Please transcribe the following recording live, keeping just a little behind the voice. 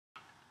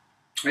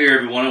Hey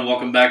everyone, and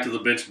welcome back to the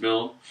bench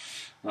build.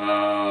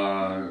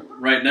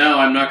 Right now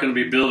I'm not going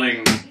to be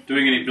doing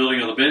any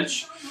building on the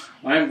bench.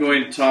 I'm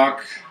going to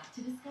talk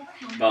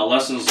about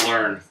lessons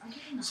learned.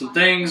 Some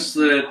things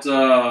that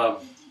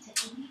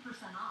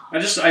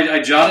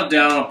I jotted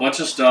down a bunch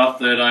of stuff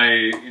that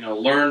I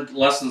learned,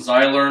 lessons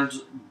I learned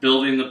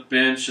building the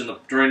bench and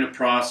during the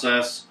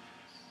process.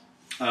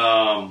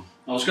 I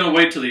was going to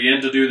wait till the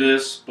end to do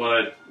this,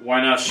 but why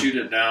not shoot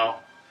it now?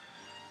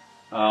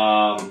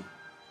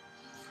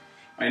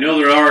 I know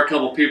there are a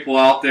couple people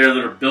out there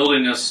that are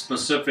building a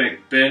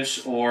specific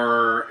bench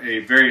or a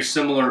very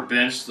similar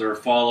bench. They're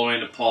following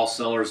the Paul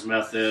Sellers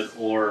method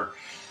or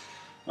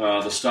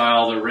the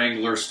style that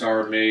Wrangler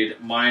Star made.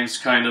 Mine's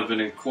kind of an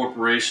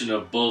incorporation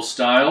of both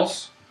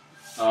styles.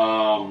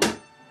 So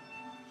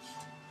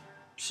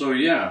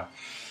yeah,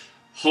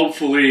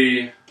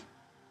 hopefully,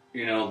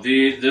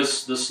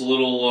 this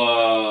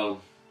little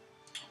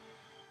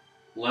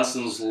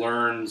lessons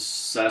learned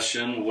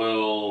session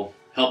will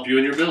help you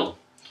in your build.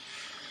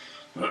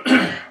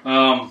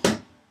 So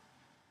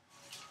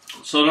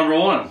number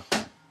one,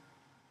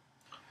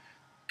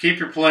 keep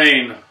your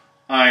plane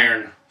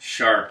iron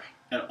sharp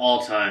at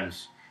all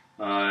times.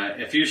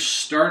 If you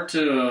start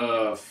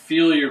to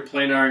feel your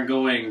plane iron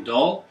going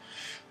dull,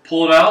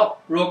 pull it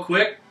out real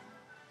quick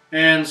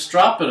and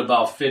strop it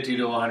about 50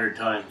 to 100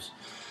 times.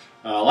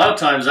 A lot of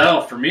times that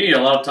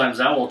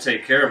will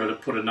take care of it. It'll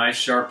put a nice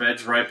sharp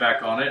edge right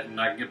back on it, and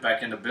I can get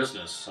back into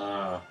business.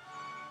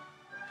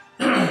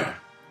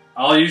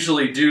 I'll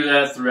usually do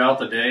that throughout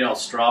the day. I'll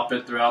strop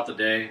it throughout the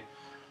day.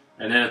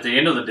 And then at the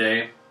end of the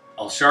day,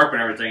 I'll sharpen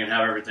everything and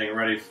have everything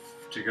ready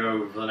to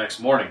go for the next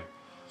morning.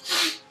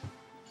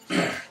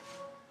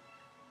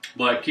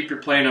 But keep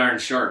your plane iron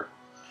sharp.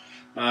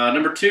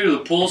 Number two, the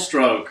pull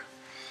stroke.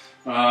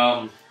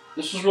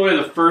 This was really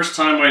the first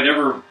time I'd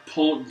ever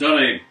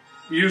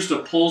used a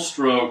pull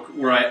stroke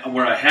where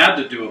I had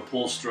to do a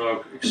pull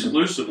stroke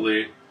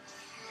exclusively.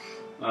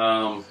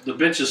 The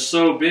bench is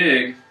so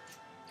big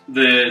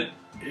that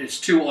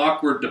it's too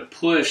awkward to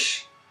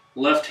push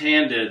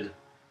left-handed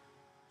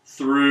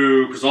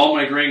through, because all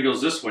my grain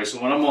goes this way.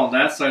 So when I'm on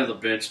that side of the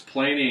bench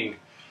planing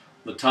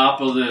the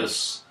top of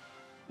this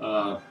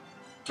top,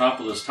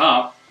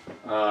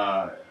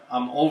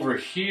 I'm over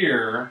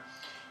here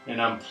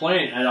and I'm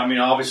planing. I mean,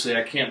 obviously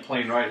I can't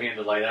plane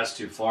right-handed, like that's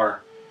too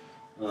far.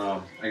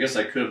 I guess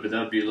I could, but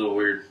that'd be a little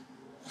weird.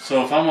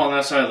 So if I'm on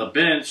that side of the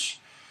bench,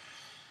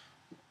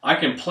 I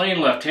can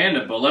plane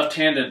left-handed, but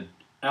left-handed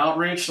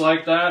outreach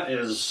like that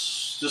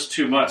is just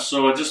too much.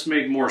 So it just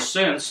made more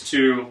sense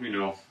to,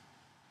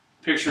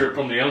 picture it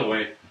from the other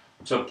way,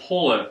 to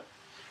pull it.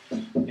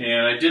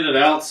 And I did it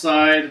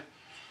outside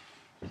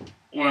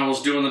when I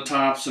was doing the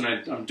tops, and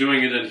I'm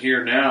doing it in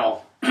here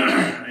now.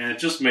 And it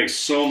just makes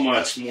so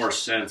much more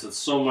sense. It's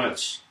so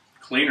much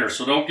cleaner.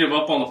 So don't give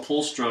up on the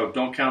pull stroke.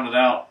 Don't count it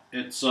out.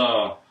 It's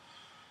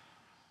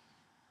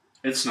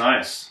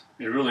nice.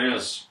 It really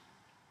is.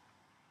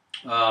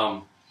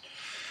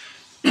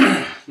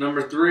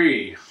 Number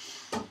three,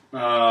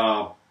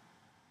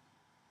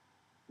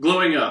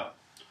 gluing up.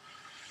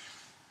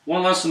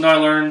 One lesson I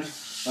learned,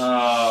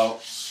 well,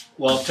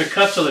 to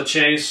cut to the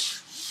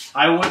chase,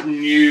 I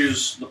wouldn't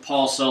use the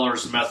Paul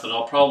Sellers method.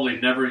 I'll probably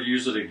never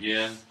use it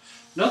again.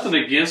 Nothing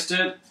against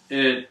it.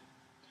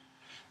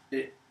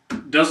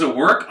 Does it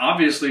work?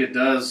 Obviously it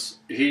does.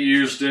 He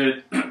used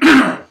it.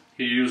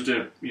 He used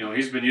it,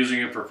 he's been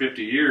using it for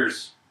 50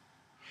 years.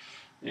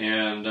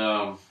 And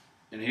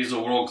he's a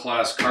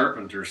world-class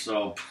carpenter,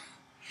 so,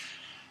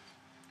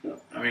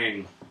 I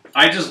mean,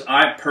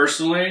 I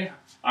personally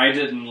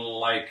didn't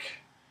like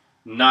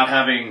not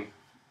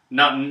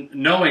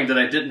knowing that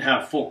I didn't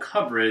have full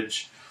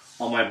coverage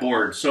on my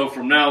board. So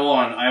from now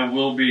on, I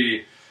will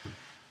be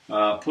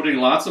putting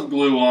lots of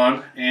glue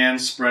on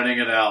and spreading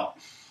it out.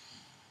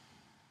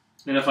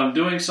 And if I'm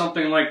doing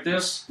something like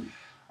this,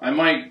 I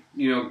might,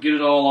 get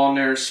it all on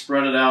there,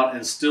 spread it out,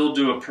 and still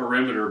do a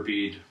perimeter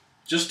bead,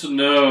 just to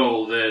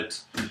know that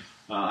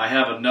I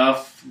have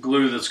enough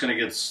glue that's going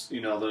to get,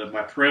 that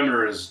my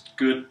perimeter is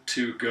good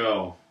to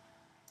go.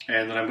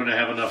 And that I'm going to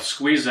have enough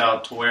squeeze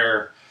out to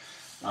where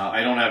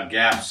I don't have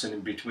gaps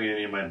in between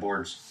any of my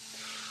boards.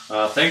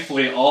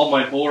 Thankfully, all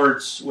my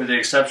boards, with the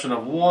exception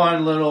of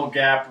one little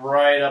gap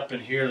right up in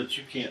here that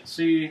you can't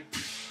see,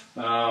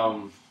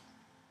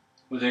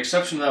 with the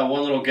exception of that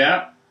one little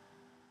gap,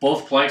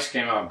 both planks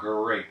came out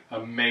great,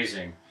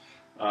 amazing.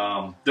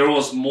 There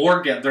were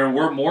more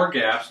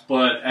gaps,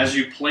 but as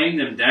you plane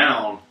them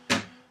down,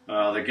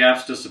 the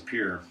gaps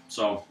disappear.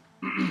 So,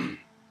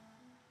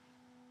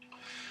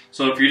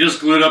 so if you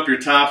just glued up your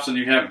tops and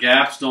you have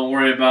gaps, don't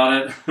worry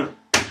about it.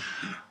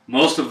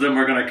 Most of them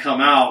are going to come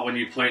out when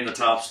you plane the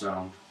tops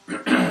down.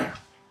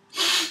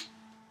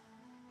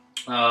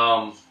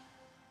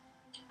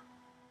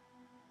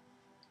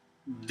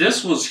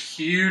 This was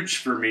huge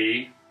for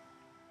me,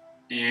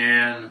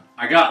 and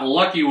I got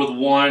lucky with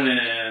one,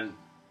 and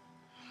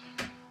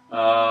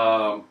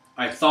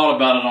I thought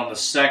about it on the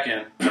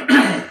second,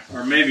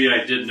 or maybe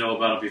I did know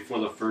about it before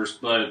the first,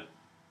 but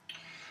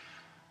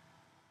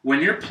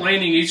when you're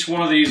planing each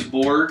one of these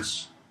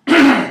boards,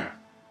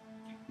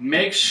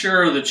 make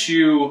sure that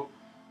you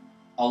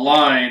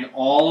align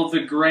all of the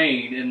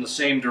grain in the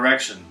same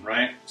direction,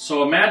 right?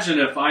 So imagine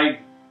if I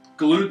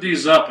glued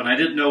these up and I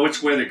didn't know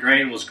which way the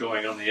grain was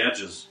going on the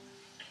edges.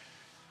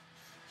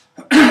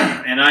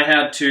 And I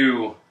had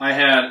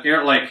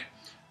like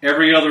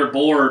every other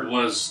board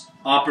was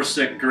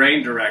opposite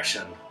grain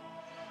direction.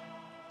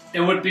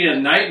 It would be a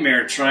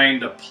nightmare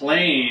trying to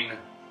plane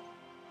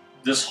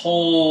this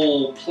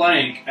whole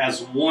plank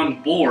as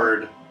one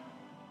board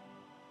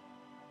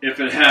if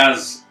it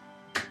has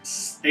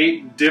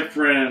 8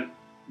 different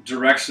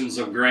directions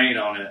of grain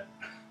on it.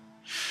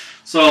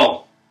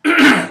 So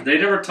they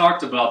never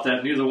talked about that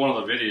in either one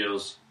of the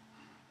videos.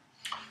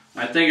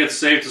 I think it's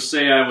safe to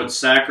say I would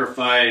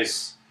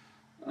sacrifice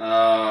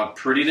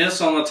prettiness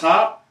on the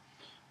top.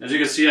 As you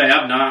can see, I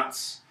have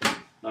knots.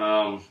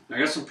 I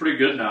got some pretty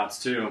good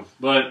knots too,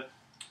 but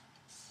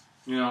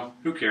you know,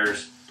 who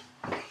cares?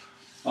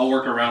 I'll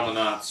work around the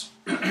knots.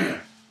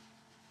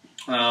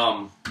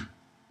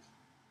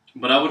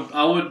 But I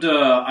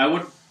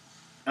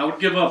would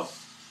give up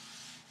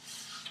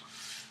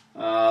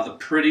the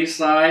pretty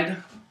side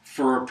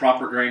for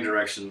proper grain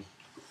direction.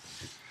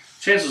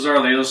 Chances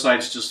are the other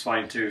side's just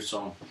fine too.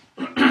 So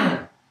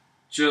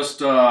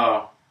just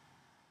and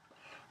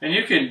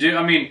you can do.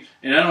 I mean,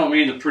 and I don't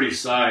mean the pretty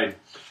side,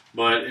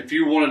 but if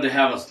you wanted to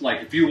have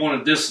if you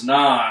wanted this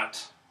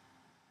knot,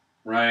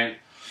 right,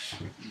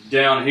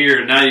 down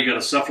here, now you got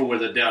to suffer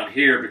with it down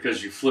here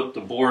because you flipped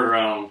the board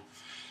around.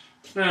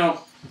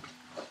 Well,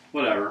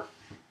 whatever.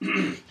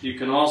 You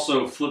can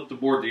also flip the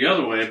board the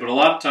other way, but a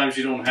lot of times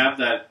you don't have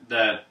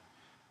that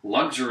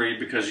luxury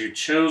because you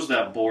chose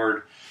that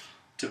board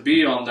to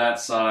be on that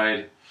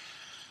side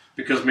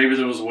because maybe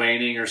there was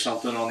waning or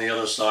something on the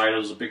other side. It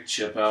was a big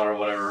chip out or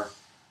whatever.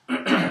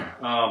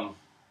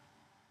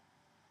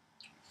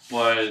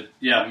 But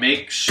yeah,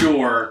 make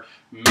sure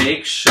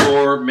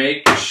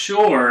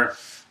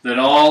that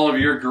all of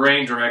your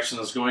grain direction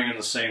is going in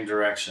the same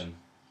direction.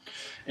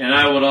 And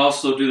I would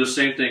also do the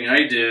same thing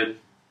I did.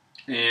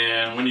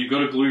 And when you go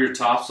to glue your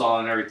tops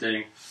on and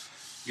everything,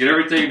 get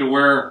everything to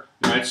where,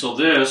 right, so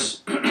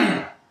this,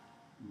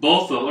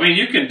 both of them, I mean,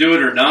 you can do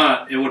it or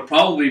not. It would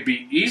probably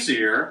be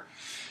easier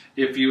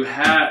if you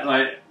had,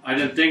 I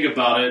didn't think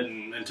about it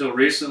until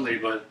recently,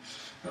 but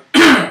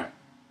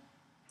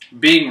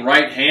being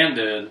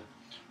right-handed,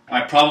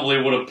 I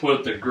probably would have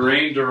put the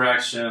grain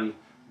direction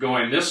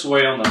going this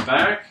way on the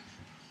back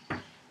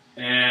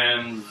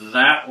and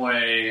that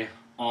way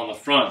on the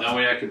front. That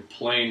way I could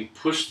plane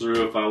push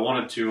through if I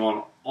wanted to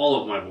on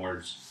all of my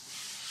boards.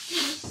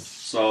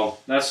 So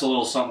that's a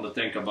little something to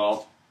think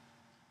about.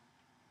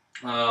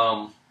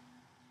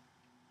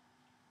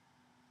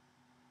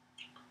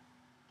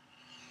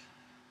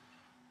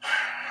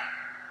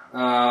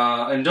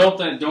 And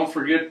don't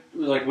forget,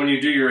 like when you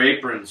do your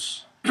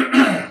aprons,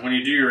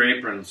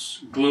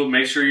 glue.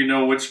 Make sure you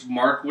know which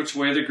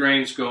way the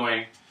grain's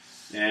going,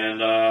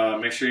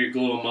 and make sure you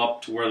glue them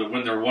up to where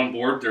when they're one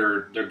board,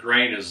 their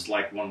grain is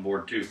like one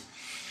board too.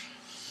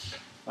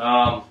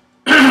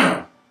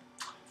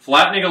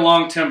 Flattening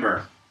along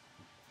timber,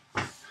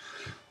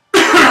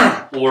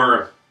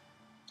 or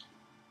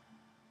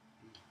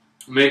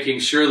making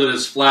sure that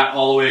it's flat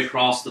all the way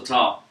across the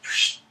top,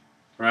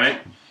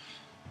 right?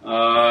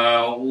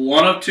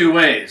 One of two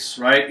ways,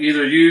 right?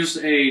 Either use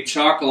a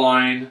chalk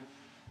line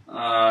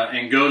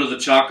and go to the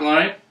chalk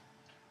line,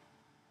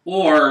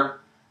 or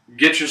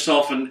get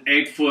yourself an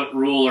 8-foot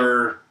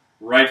ruler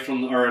right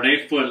from, or an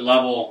 8-foot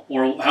level,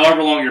 or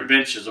however long your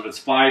bench is. If it's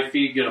 5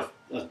 feet, get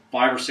a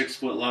 5 or 6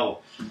 foot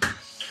level.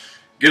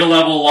 Get a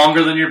level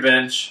longer than your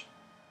bench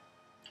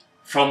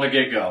from the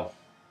get-go.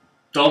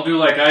 Don't do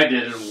like I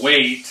did and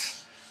wait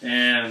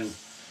and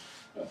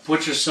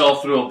put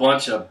yourself through a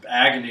bunch of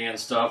agony and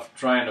stuff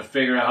trying to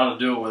figure out how to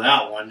do it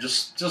without one.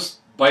 Just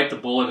bite the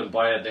bullet and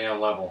buy a damn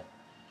level.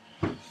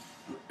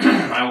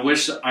 I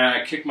wish,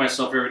 I kick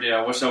myself every day.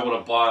 I wish I would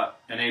have bought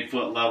an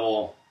 8-foot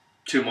level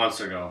 2 months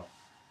ago.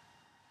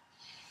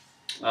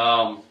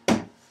 But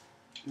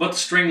the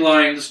string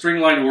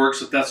line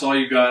works if that's all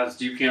you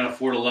got. You can't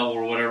afford a level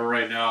or whatever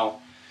right now.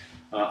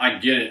 I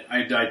get it.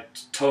 I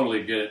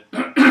totally get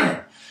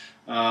it.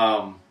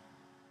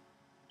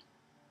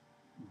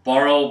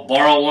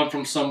 Borrow one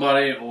from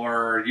somebody,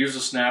 or use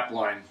a snap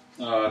line,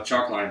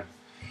 chalk line,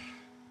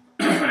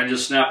 and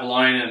just snap a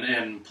line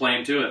and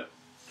plane to it.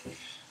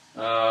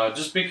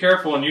 Just be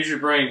careful and use your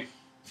brain.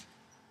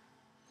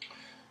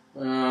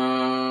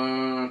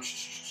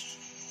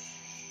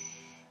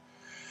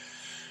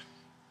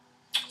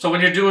 So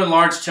when you're doing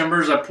large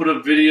timbers, I put a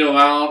video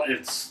out.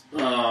 It's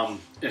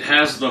it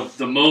has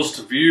the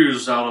most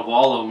views out of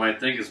all of them. I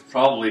think it's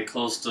probably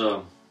close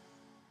to,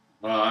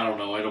 I don't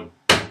know.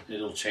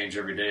 It'll change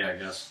every day, I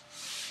guess.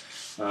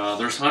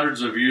 There's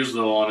hundreds of views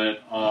though on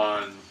it,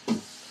 on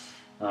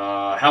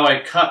how I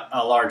cut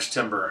a large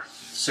timber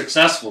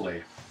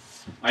successfully.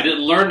 I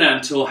didn't learn that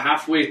until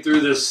halfway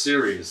through this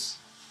series,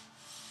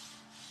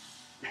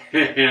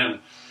 and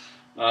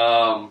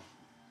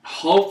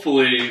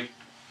hopefully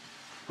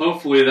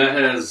hopefully that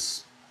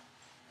has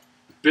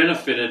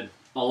benefited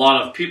a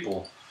lot of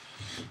people.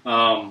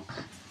 And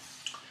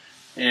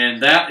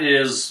that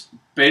is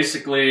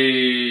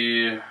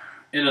basically, in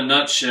a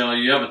nutshell,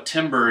 you have a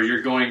timber,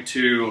 you're going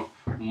to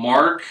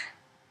mark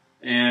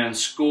and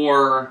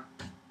score,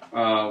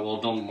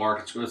 well, don't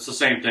mark, it's the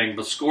same thing,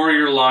 but score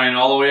your line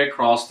all the way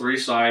across 3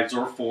 sides,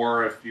 or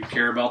 4 if you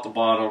care about the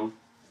bottom.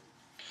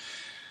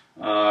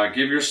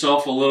 Give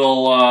yourself a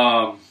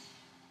little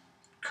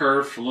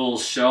kerf, a little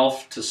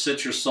shelf to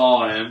sit your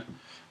saw in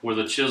with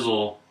a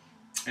chisel,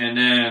 and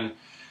then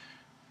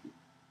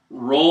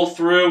roll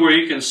through where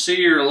you can see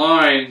your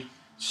line,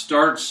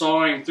 start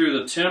sawing through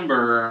the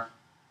timber,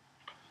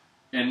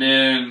 and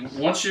then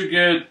once you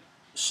get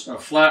a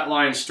flat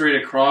line straight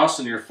across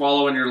and you're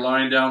following your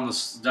line down the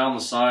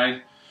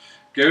side,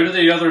 go to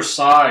the other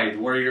side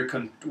where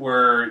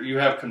you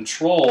have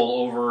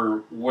control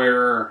over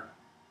where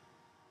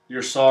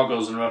your saw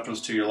goes in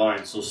reference to your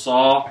line. So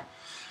saw,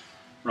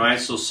 right?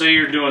 So say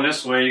you're doing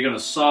this way, you're going to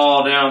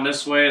saw down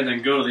this way and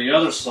then go to the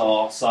other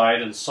saw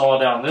side and saw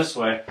down this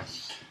way.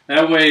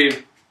 That way,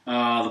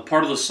 the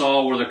part of the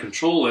saw where the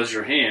control is,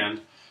 your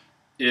hand,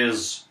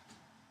 is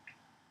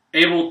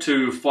able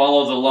to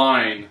follow the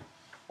line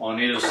on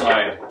either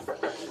side.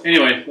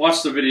 Anyway,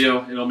 watch the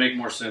video. It'll make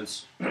more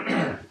sense.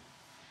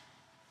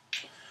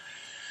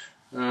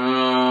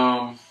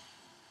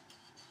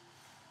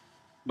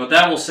 But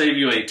that will save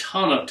you a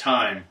ton of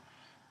time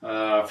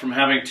from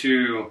having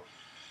to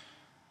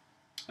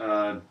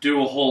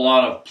do a whole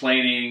lot of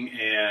planing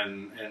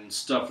and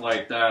stuff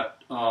like that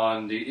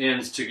on the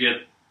ends to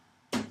get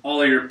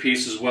all of your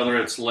pieces, whether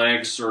it's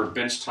legs or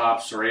bench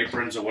tops or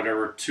aprons or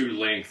whatever,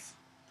 to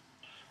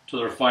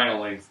their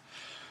final length.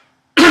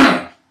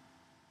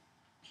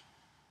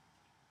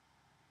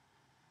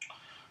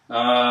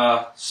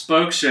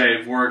 Spoke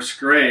shave works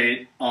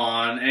great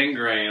on end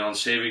grain, on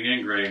shaving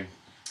end grain.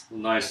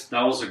 Nice,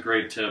 that was a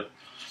great tip.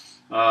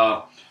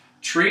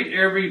 Treat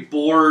every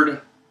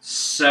board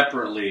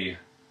separately,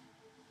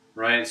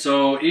 right?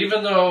 So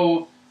even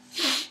though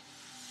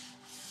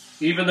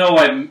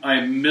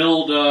I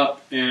milled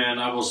up and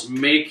I was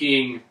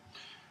making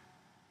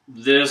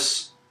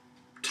this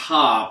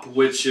top,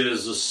 which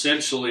is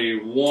essentially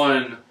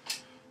one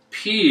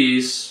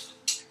piece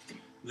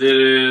that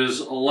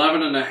is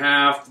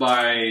 11.5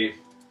 by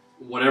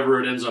whatever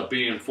it ends up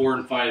being, 4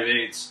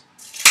 5/8.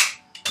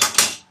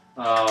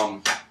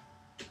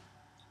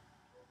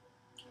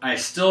 I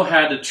still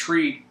had to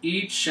treat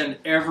each and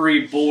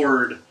every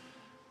board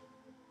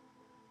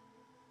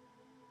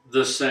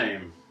the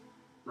same,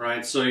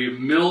 right? So you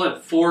mill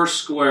it 4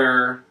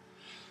 square,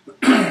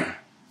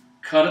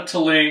 cut it to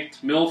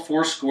length, mill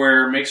 4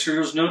 square, make sure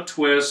there's no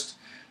twist,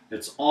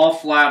 it's all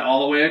flat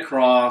all the way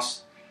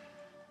across,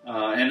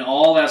 and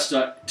all that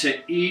stuff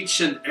to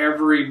each and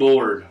every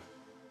board.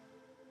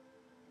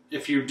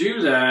 If you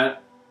do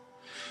that,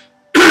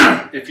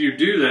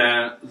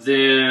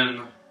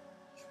 then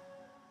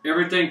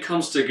everything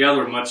comes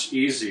together much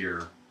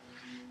easier.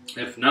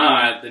 If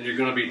not, then you're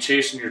going to be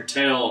chasing your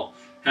tail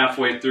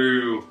halfway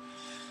through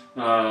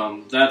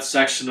that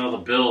section of the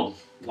build.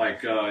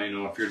 Like,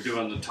 if you're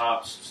doing the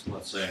tops,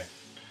 let's say.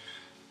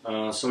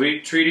 So we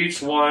treat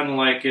each one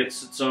like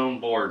it's its own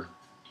board.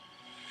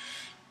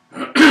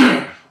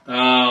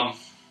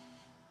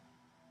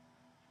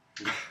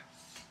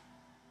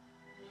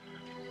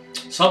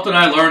 Something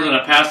I learned, and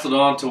I passed it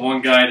on to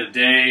one guy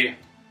today.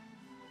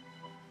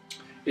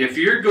 If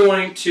you're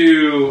going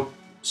to,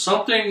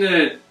 something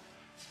that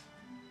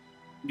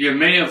you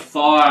may have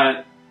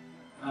thought,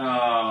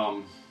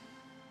 I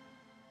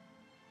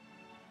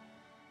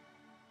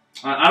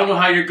don't know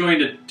how you're going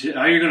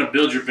to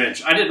build your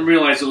bench. I didn't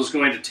realize it was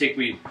going to take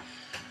me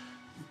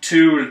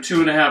 2 to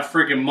 2.5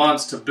 freaking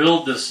months to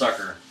build this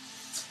sucker.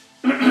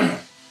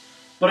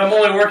 But I'm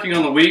only working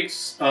on the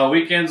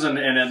weekends and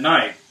at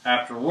night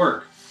after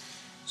work.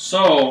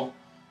 So,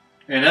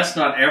 and that's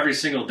not every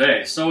single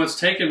day. So it's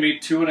taken me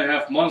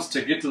 2.5 months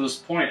to get to this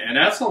point, and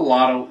that's still a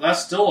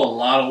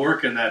lot of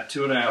work in that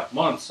 2.5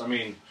 months. I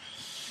mean,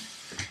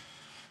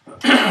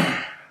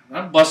 I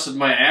busted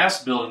my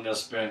ass building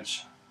this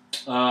bench.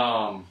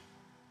 But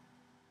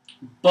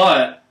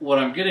what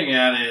I'm getting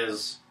at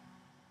is,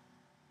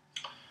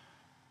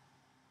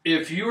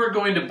 if you are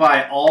going to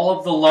buy all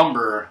of the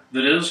lumber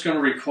that it is going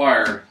to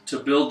require to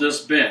build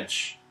this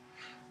bench,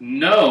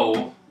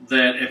 know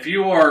that if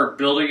you are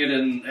building it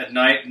at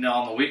night and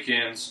on the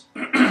weekends,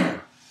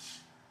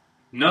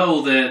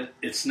 know that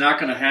it's not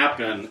going to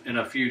happen in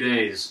a few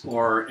days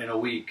or in a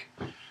week,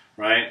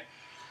 right?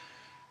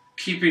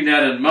 Keeping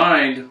that in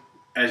mind,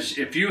 as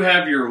if you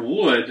have your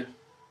wood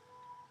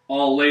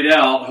all laid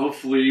out,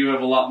 hopefully you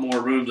have a lot more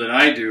room than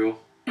I do.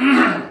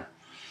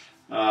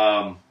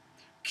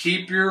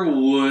 Keep your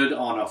wood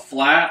on a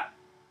flat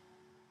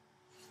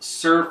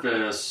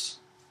surface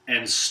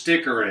and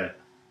sticker it,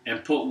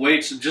 and put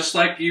weights, just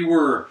like you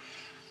were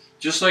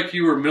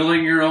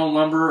milling your own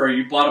lumber, or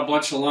you bought a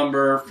bunch of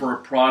lumber for a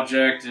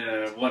project,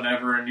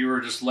 whatever, and you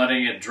were just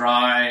letting it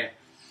dry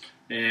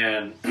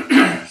and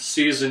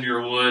season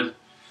your wood.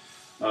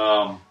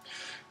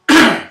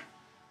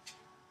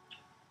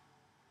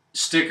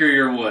 sticker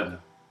your wood.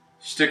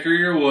 Sticker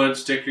your wood,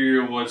 sticker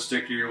your wood,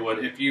 sticker your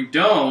wood. If you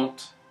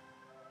don't,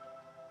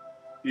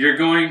 you're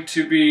going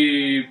to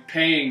be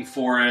paying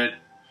for it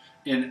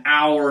in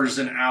hours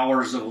and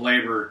hours of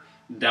labor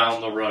down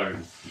the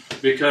road.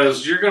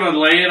 Because you're going to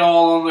lay it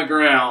all on the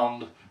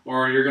ground,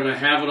 or you're going to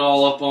have it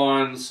all up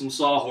on some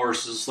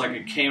sawhorses like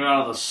it came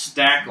out of the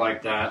stack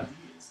like that.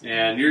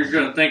 And you're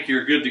going to think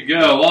you're good to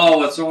go.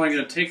 Oh, it's only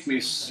going to take me,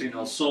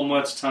 so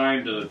much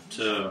time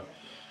to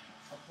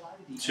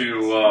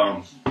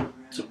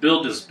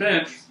build this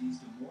bench.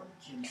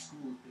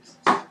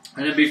 And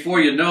then before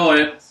you know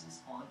it,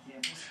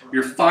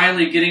 you're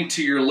finally getting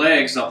to your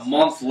legs a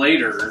month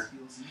later,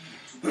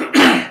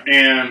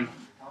 and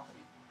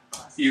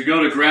you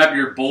go to grab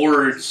your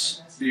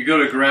boards, you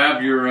go to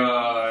grab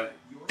your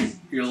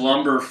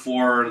lumber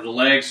for the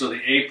legs or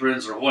the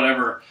aprons or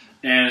whatever,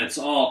 and it's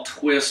all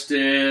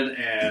twisted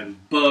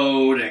and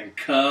bowed and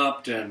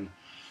cupped and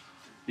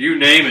you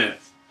name it.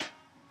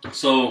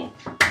 So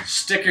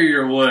sticker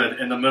your wood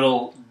in the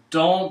middle.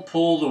 Don't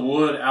pull the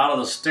wood out of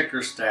the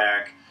sticker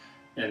stack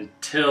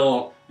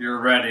until you're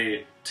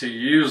ready to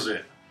use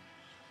it.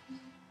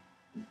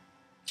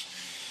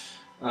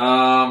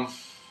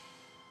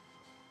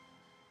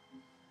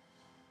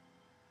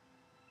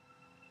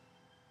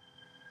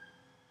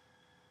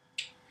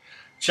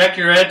 Check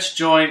your edge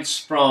joints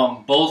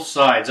from both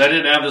sides. I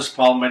didn't have this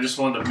problem, I just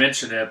wanted to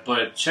mention it,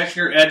 but check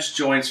your edge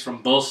joints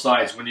from both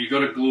sides. When you go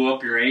to glue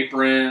up your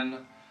aprons,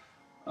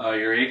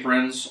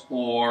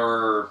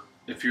 or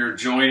if you're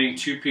joining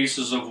two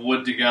pieces of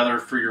wood together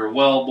for your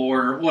well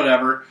board or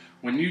whatever,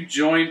 when you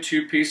join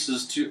two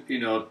pieces, two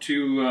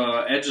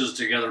edges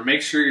together,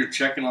 make sure you're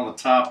checking on the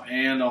top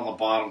and on the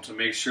bottom to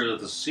make sure that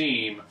the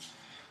seam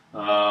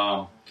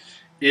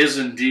is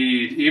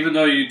indeed, even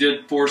though you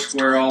did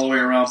foursquare all the way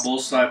around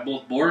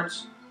both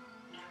boards,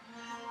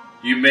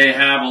 you may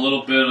have a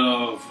little bit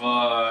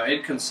of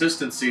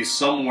inconsistency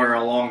somewhere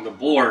along the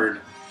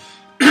board,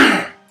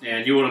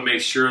 and you want to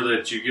make sure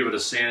that you give it a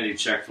sanity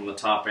check from the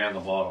top and the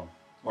bottom,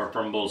 or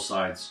from both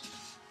sides.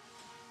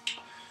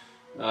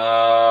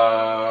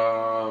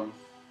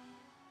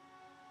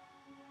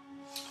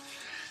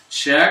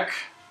 Check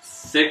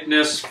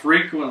thickness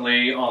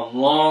frequently on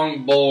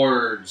long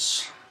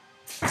boards.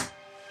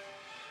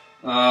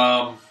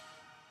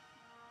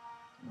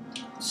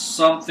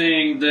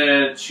 Something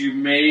that you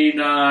may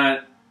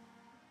not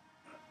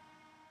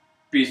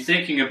be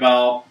thinking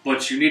about,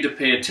 but you need to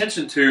pay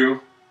attention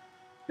to.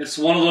 It's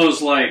one of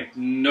those, like,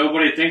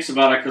 nobody thinks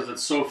about it because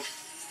it's so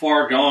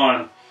far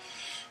gone,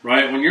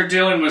 right? When you're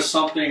dealing with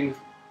something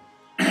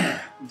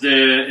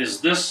that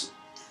is this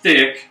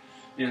thick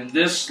and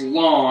this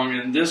long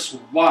and this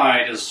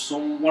wide as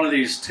one of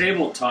these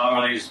tabletop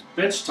or these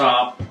bench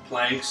top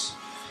planks,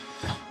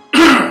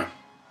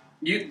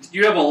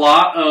 you have a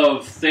lot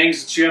of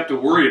things that you have to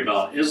worry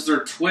about. Is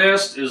there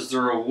twist? Is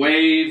there a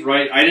wave?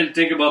 Right? I didn't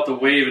think about the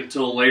wave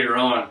until later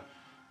on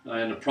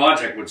in the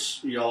project,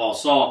 which y'all all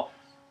saw.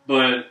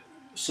 But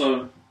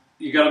so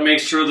you got to make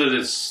sure that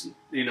it's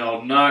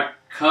not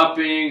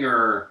cupping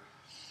or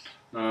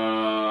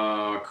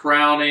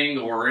crowning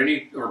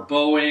or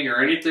bowing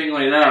or anything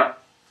like that.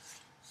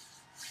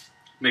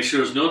 Make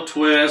sure there's no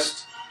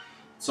twist.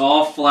 It's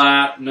all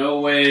flat, no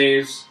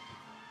waves.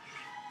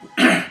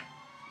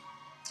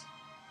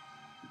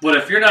 But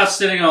if you're not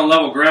sitting on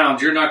level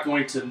ground, you're not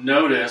going to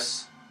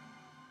notice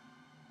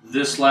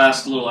this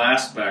last little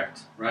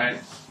aspect,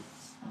 right?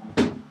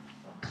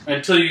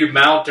 Until you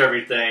mount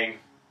everything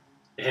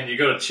and you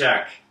go to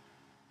check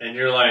and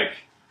you're like,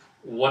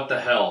 what the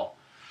hell,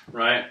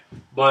 right?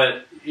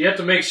 But you have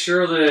to make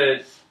sure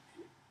that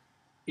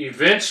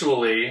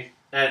eventually,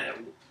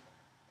 and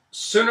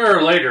sooner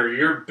or later,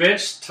 your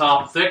bench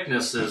top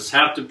thicknesses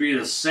have to be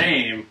the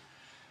same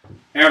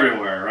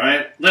everywhere,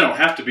 right? They don't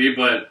have to be,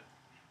 but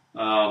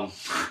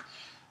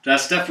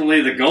that's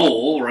definitely the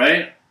goal,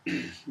 right?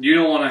 You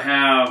don't want to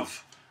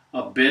have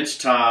a bench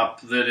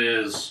top that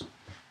is,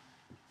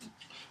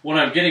 what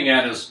I'm getting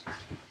at is,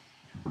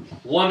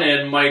 one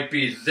end might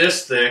be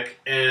this thick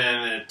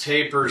and it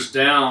tapers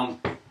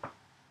down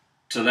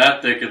to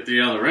that thick at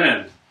the other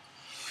end.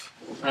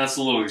 That's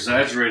a little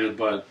exaggerated,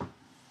 but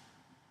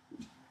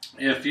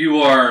if you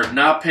are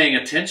not paying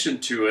attention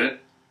to it,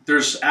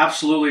 there's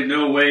absolutely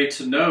no way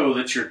to know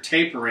that you're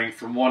tapering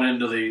from one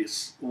end of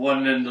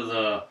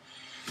the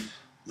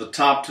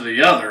top to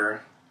the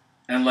other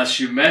unless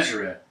you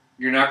measure it.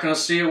 You're not going to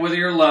see it with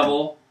your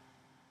level.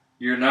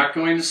 You're not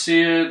going to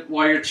see it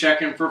while you're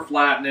checking for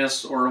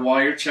flatness or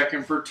while you're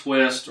checking for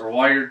twist or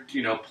while you're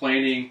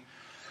planing.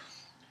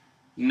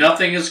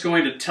 Nothing is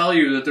going to tell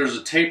you that there's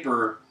a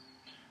taper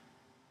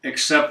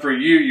except for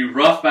you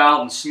rough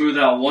out and smooth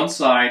out one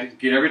side,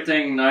 get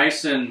everything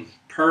nice and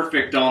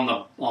perfect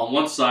on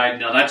one side.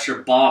 Now that's your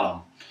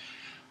bottom.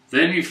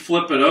 Then you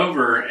flip it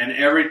over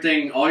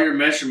and all your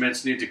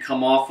measurements need to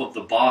come off of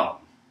the bottom,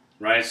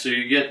 right? So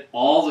you get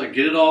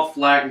it all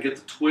flat and get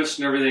the twist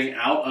and everything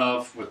out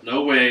of, with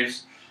no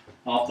waves,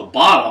 off the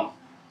bottom.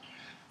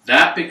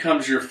 That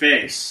becomes your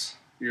face.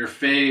 Your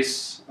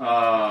face,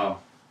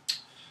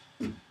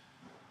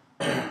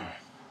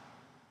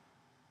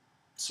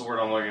 the word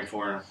I'm looking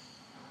for?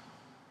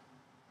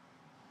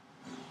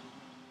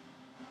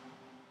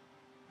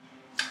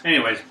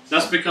 Anyways,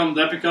 that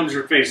becomes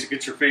your face. It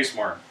gets your face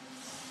mark.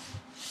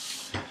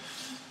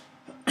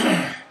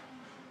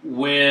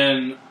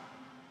 When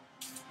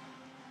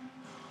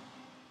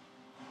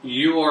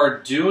you are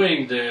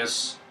doing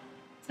this,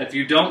 if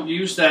you don't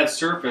use that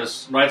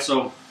surface, right?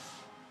 So,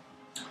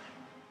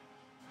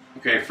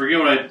 okay,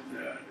 forget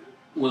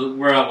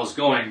where I was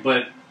going,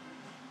 but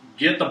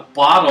get the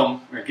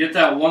bottom, or get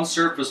that one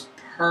surface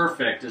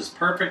perfect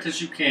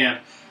as you can,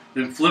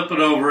 then flip it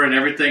over and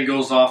everything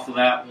goes off of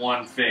that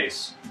one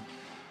face.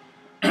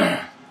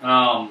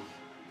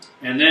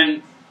 And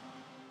then,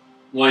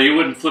 well, you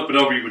wouldn't flip it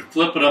over, you would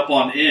flip it up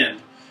on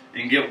end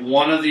and get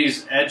one of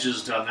these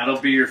edges done. That'll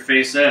be your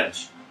face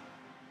edge.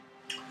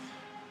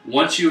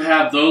 Once you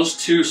have those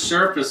two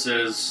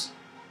surfaces,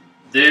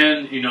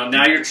 then, you know,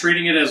 now you're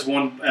treating it as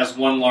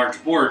one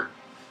large board,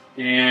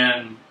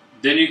 and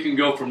then you can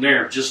go from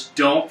there. Just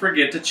don't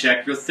forget to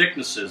check your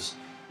thicknesses.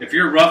 If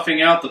you're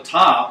roughing out the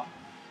top,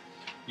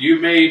 you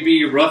may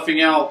be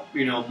roughing out,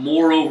 you know,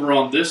 more over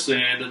on this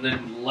end and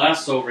then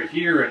less over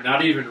here and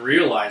not even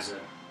realize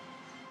it.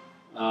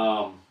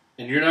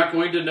 And you're not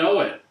going to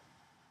know it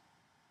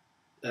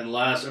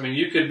unless, I mean,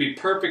 you could be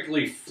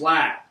perfectly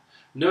flat,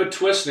 no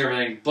twist and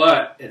everything,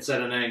 but it's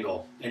at an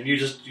angle, and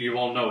you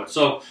won't know it.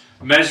 So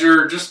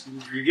measure,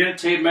 you get a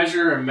tape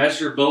measure and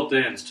measure both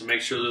ends to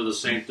make sure they're the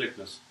same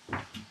thickness.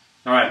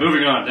 All right,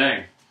 moving on.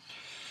 Dang.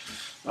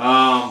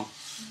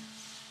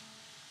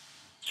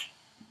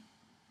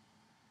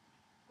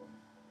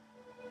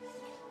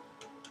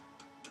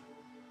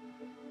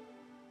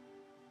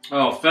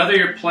 Oh, feather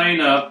your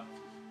plane up.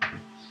 I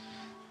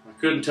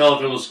couldn't tell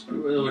if it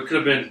could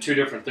have been two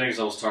different things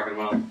I was talking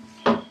about.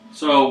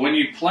 So when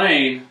you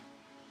plane,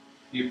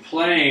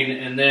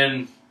 and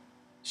then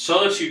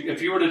so that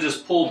if you were to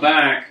just pull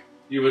back,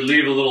 you would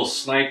leave a little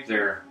snipe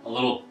there, a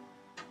little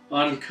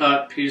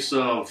uncut piece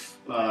of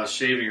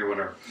shaving or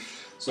whatever.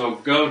 So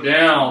go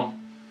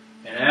down,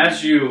 and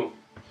as you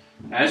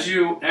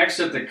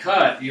exit the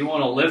cut, you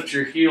want to lift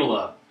your heel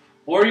up.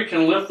 Or you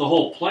can lift the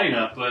whole plane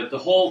up, but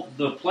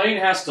the plane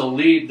has to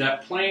leave,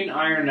 that plane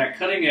iron, that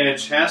cutting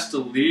edge has to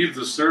leave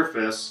the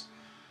surface,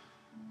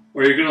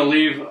 or you're going to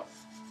leave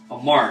a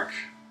mark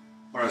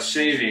or a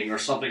shaving or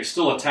something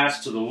still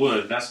attached to the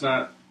wood. That's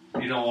not,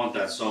 you don't want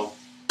that. So,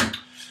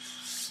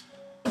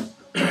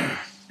 and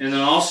then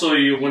also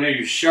when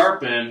you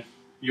sharpen,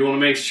 you want to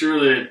make sure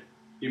that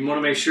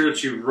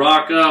you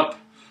rock up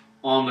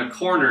on the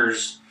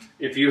corners.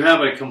 If you have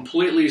a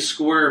completely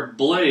square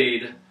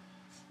blade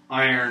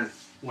iron,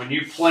 when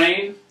you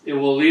plane, it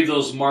will leave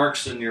those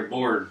marks in your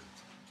board.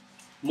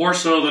 More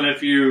so than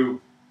if you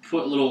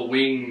put little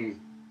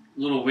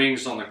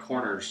wings on the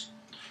corners.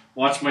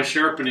 Watch my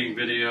sharpening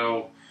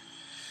video,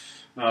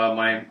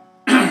 one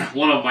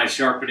of my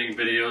sharpening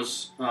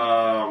videos,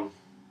 to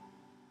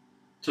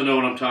know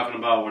what I'm talking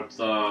about with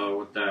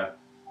that.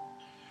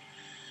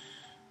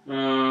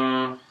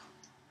 Oh,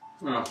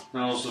 that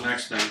was the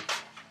next thing.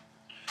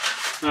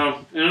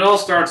 And it all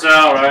starts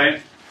out,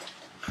 right?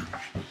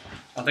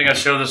 I think I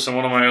showed this in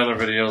one of my other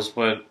videos,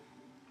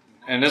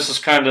 and this is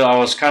I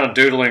was kind of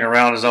doodling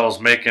around as I was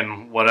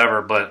making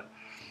whatever, but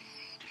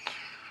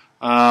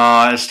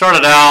it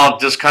started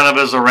out just kind of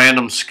as a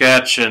random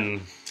sketch,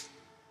 and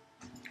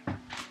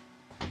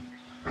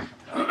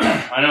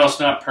I know it's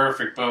not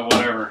perfect, but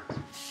whatever.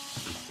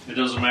 It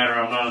doesn't matter,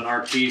 I'm not an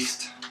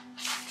artiste.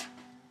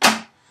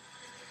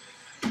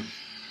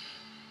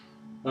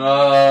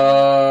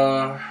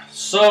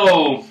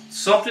 So,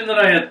 something that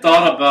I had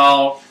thought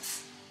about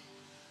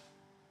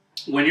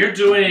when you're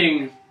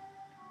doing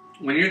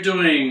the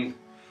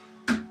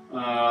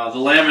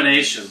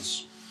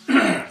laminations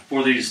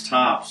for these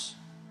tops,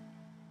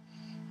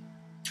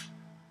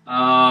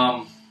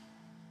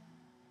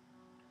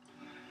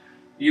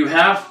 you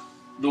have,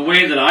 the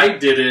way that I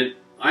did it,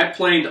 I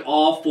planed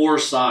all four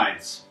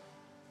sides.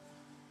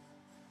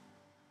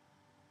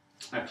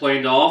 I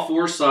planed all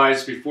four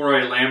sides before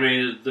I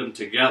laminated them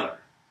together.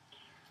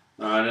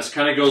 And this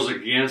kind of goes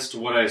against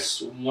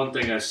one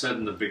thing I said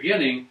in the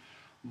beginning,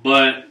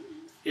 but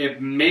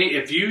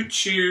if you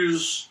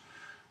choose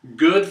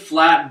good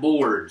flat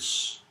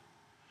boards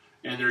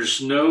and there's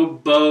no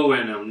bow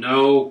in them,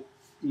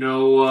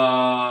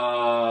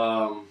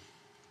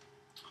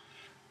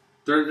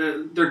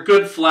 they're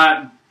good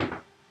flat.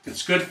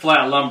 It's good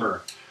flat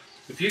lumber.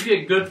 If you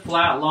get good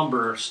flat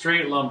lumber,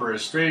 straight lumber,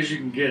 as straight as you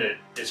can get it,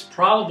 it's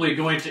probably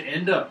going to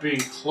end up being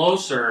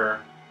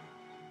closer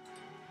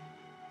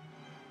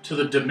to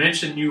the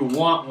dimension you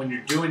want when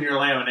you're doing your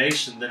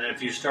lamination than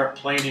if you start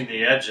planing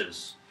the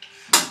edges.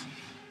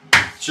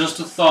 Just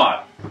a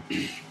thought.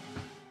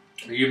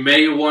 You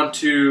may want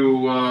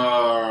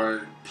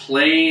to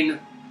plane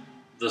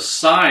the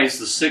sides,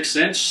 the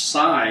 6-inch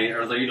side,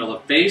 or the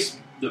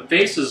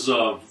faces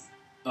of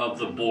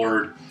the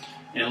board,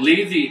 and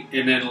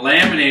then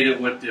laminate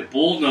it with the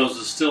bull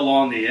noses still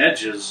on the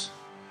edges.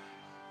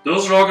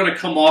 Those are all going to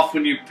come off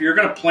when you're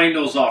going to plane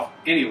those off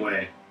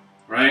anyway,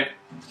 right?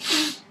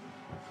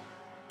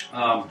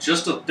 That's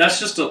just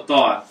a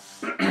thought.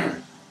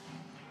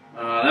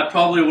 That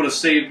probably would have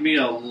saved me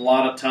a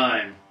lot of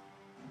time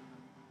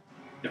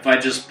if I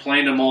just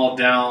planed them all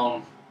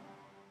down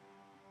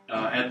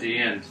at the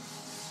end.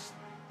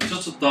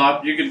 Just a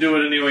thought. You can do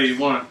it any way you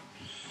want.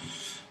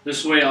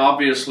 This way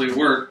obviously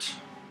worked.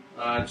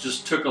 It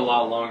just took a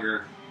lot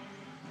longer.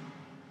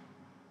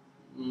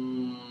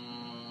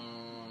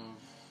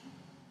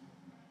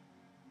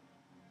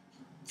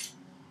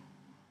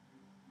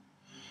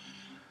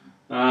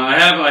 I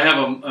have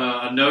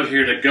a note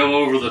here to go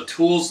over the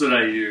tools that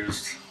I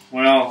used.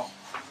 Well,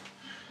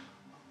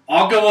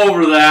 I'll go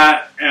over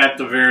that at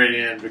the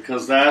very end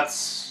because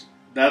that's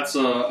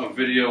a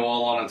video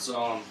all on its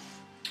own.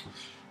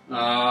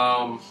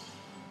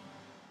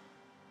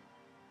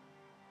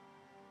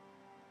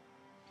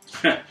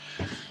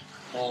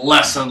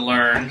 Lesson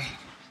learned.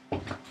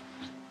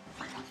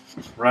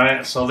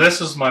 Right, so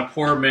this is my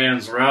poor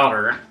man's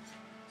router.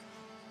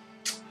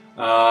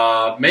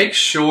 Make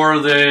sure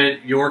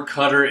that your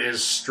cutter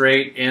is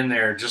straight in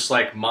there, just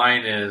like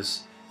mine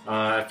is.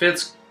 If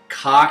it's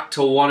cocked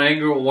to one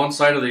angle, one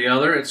side or the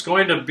other, it's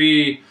going to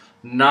be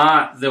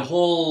not, the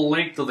whole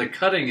length of the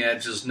cutting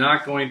edge is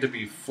not going to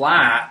be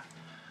flat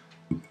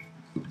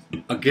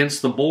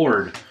against the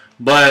board.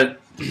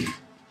 But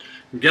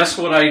guess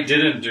what I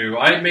didn't do?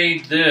 I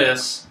made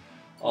this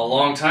a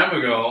long time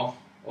ago.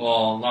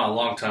 Well, not a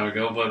long time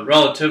ago, but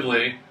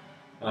relatively.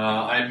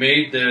 I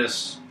made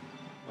this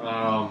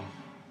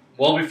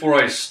well before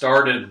I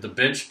started the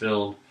bench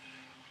build.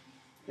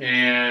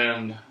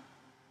 And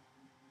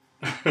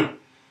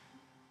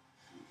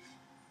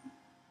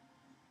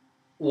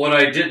what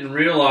I didn't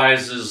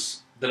realize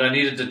is that I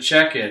needed to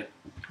check it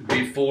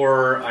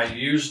before I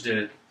used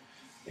it.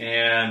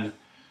 And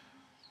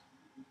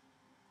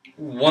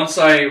once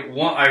I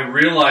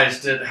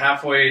realized it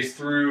halfway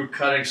through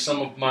cutting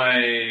some of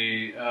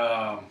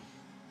my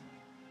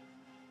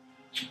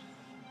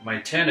my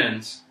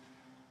tenons,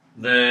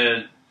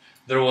 that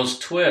there was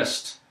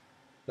twist.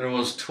 There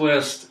was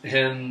twist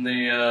in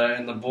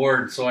the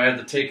board, so I had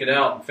to take it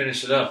out and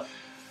finish it up.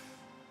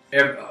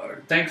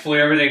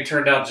 Thankfully, everything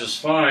turned out just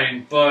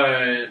fine,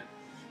 but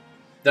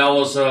that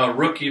was a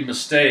rookie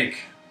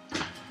mistake.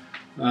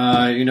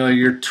 You know,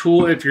 your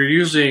tool, if you're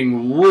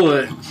using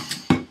wood,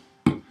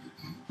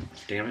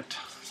 damn it,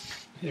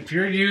 if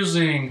you're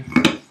using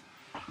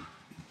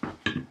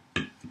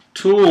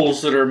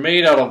tools that are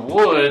made out of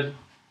wood,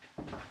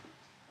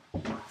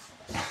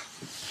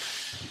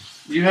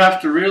 you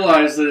have to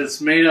realize that it's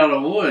made out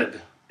of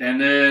wood, and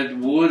that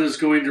wood is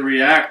going to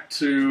react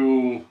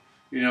to,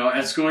 you know,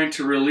 it's going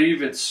to relieve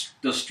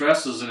the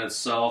stresses in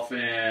itself,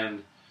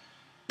 and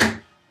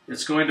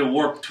it's going to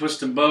warp,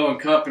 twist, and bow, and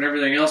cup, and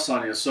everything else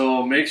on you.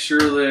 So make sure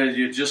that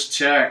you just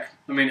check.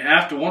 I mean,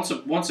 once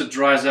it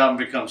dries out and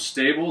becomes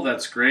stable,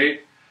 that's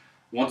great.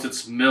 Once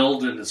it's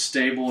milled and it's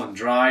stable and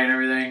dry and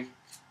everything,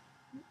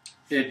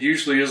 it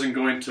usually isn't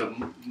going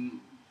to.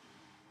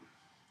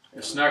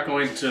 It's not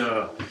going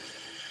to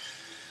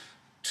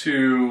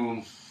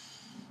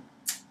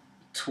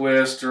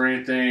twist or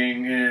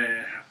anything,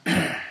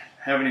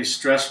 have any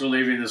stress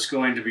relieving that's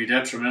going to be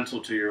detrimental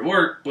to your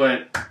work,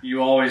 but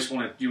you always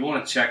want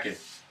to check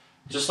it.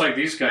 Just like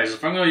these guys,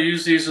 if I'm going to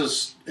use these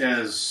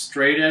as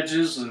straight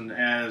edges and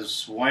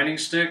as winding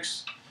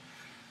sticks,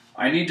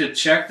 I need to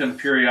check them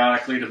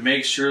periodically to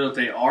make sure that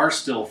they are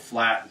still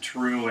flat and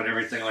true and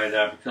everything like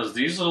that, because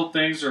these little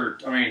things are,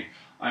 I mean,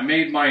 I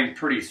made mine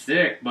pretty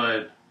thick,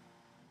 but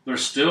they're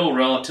still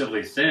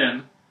relatively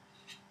thin.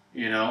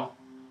 You know,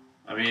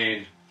 I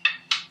mean,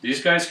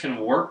 these guys can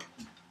warp.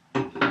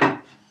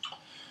 Now,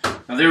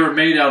 they were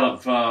made out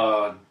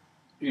of,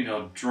 you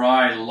know,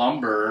 dry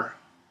lumber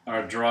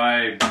or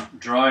dry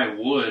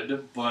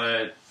wood,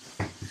 but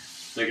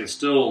they can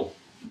still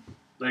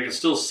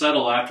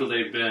settle after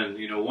they've been.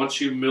 You know,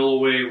 once you mill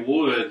away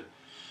wood,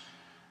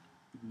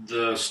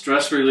 the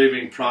stress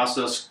relieving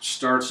process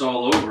starts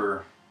all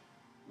over.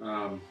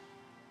 No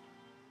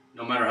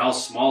matter how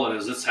small it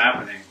is, it's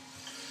happening.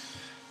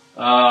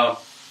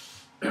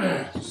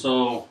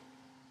 So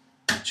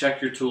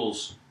check your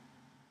tools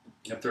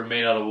if they're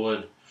made out of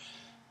wood.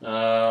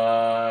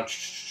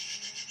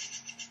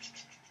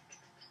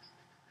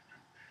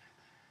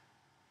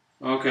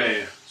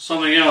 Okay,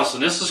 something else,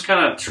 and this is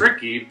kind of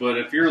tricky, but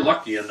if you're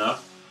lucky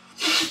enough,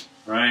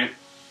 right,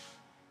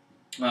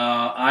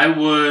 I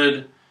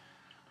would,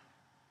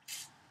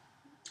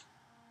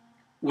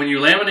 when you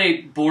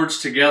laminate boards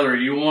together,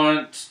 you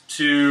want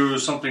to,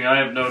 something I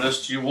have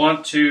noticed, you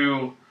want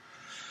to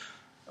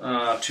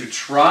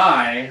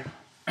try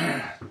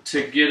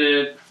to get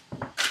it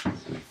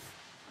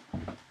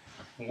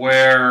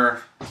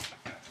where,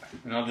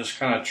 and I'll just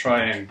kind of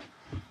try and,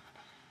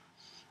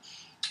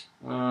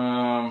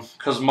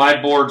 because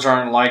my boards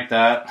aren't like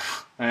that,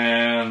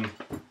 and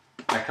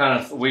I kind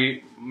of,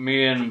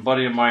 me and a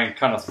buddy of mine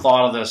kind of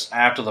thought of this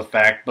after the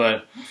fact,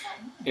 but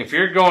if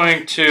you're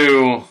going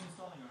to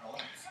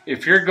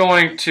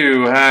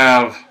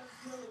have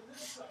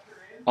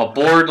a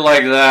board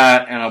like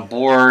that and a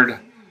board,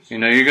 you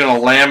know, you're going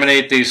to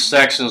laminate these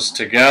sections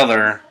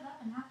together.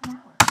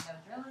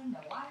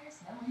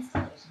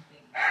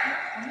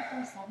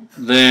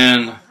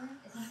 then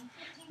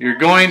you're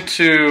going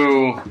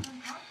to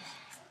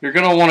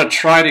want to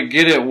try to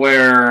get it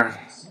where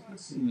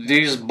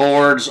these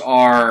boards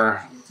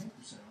are,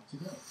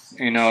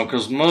 you know,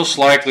 because most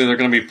likely they're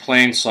going to be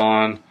plane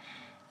sawn,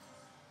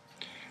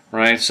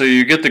 right? So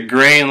you get the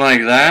grain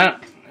like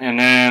that, and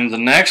then the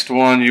next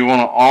one you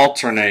want to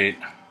alternate,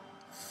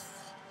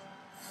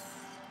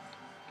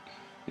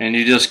 and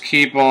you just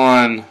keep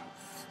on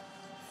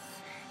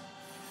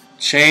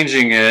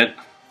changing it.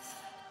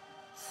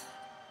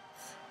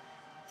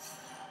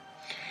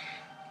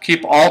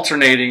 Keep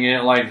alternating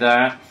it like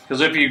that,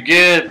 because if you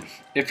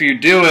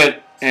do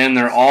it and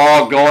they're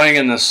all going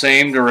in the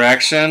same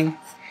direction,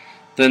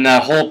 then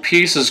that whole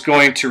piece is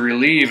going to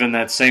relieve in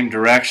that same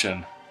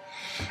direction,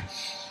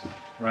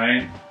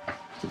 right?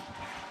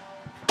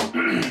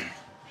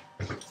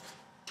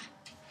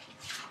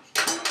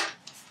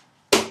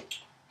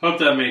 Hope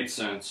that made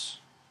sense.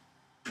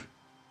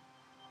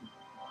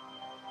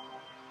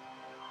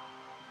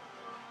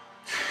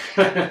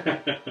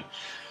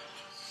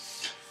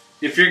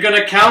 If you're going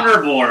to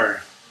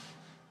counterbore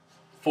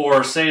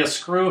for, say, a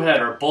screw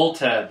head or bolt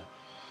head,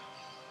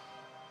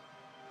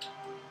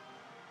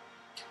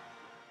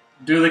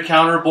 do the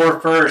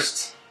counterbore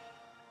first.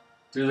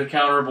 Do the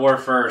counterbore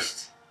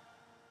first.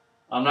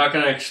 I'm not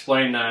going to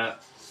explain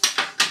that.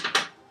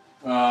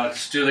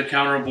 Just do the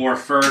counterbore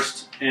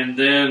first and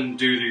then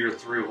do your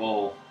through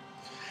hole.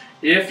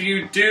 If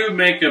you do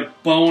make a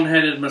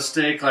boneheaded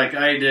mistake like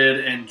I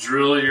did and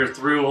drill your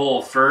through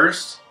hole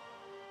first,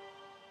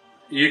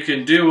 you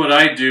can do what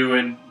I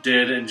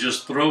did and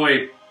just throw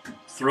a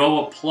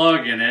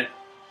plug in it,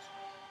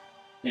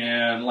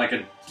 and like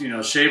a, you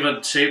know, shave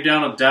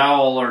down a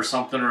dowel or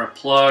something, or a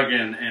plug,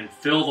 and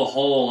fill the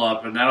hole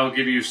up, and that'll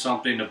give you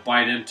something to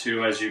bite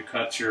into as you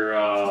cut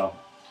your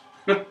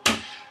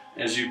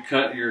as you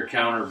cut your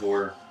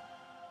counterbore.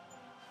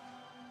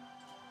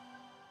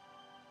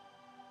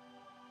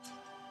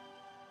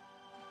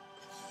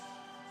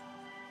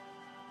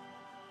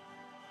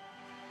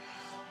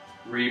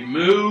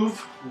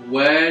 Remove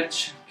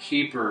wedge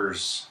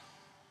keepers.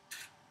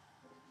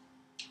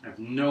 I have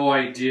no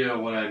idea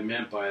what I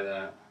meant by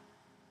that.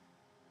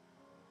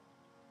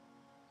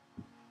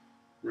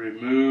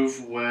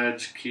 Remove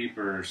wedge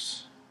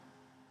keepers.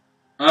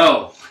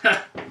 Oh,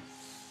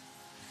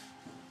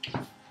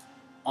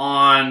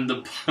 on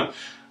the,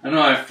 I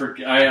know I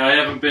forget. I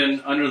haven't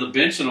been under the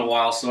bench in a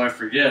while, so I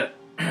forget.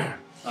 And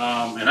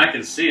I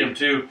can see them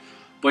too.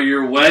 But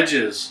your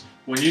wedges,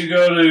 when you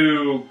go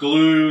to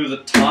glue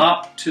the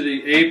top to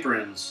the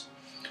aprons,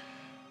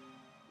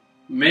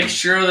 make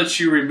sure that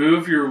you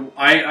remove your.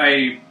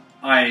 I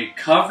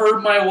cover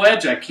my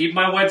wedge. I keep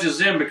my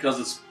wedges in because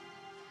it's.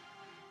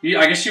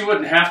 I guess you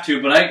wouldn't have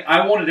to, but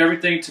I wanted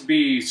everything to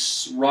be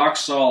rock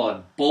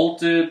solid,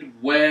 bolted,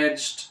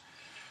 wedged,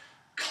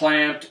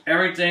 clamped.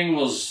 Everything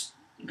was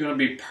going to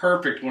be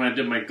perfect when I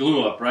did my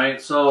glue up,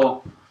 right?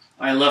 So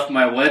I left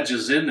my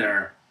wedges in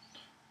there,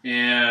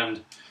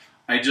 and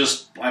I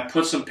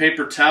put some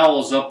paper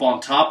towels up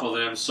on top of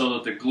them so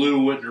that the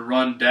glue wouldn't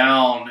run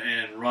down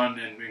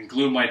and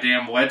glue my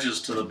damn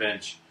wedges to the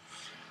bench.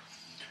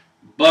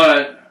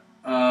 But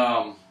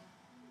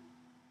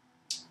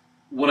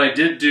what I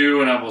did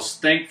do, and I was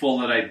thankful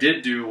that I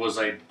did do, was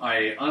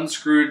I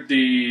unscrewed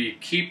the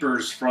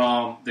keepers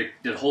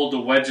that hold the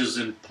wedges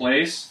in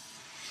place.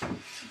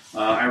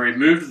 I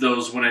removed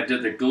those when I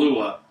did the glue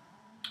up.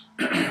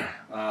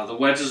 The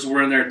wedges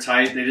were in there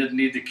tight. They didn't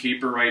need the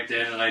keeper right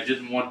then, and I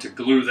didn't want to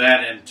glue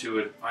that into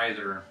it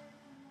either.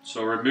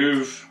 So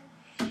remove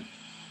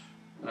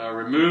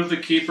the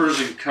keepers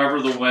and cover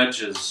the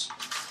wedges.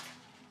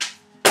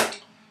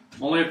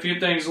 Only a few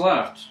things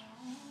left.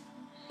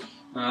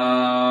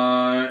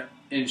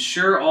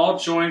 Ensure all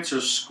joints are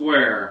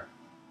square,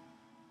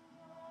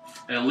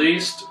 at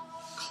least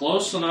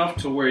close enough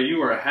to where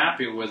you are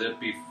happy with it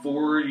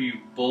before you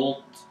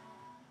bolt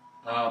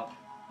up.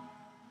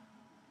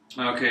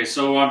 Okay,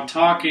 so when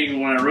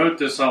I wrote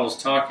this, I was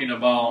talking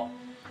about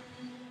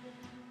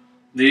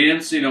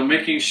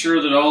making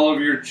sure that all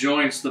of your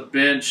joints, the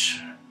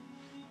bench,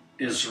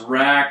 is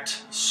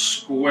racked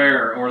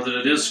square, or that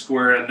it is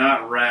square and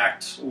not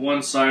racked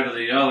one side or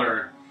the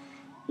other,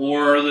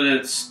 or that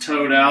it's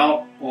toed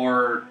out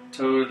or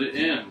toed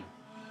in.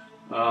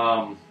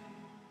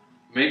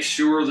 Make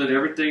sure that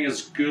everything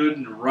is good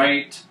and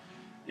right,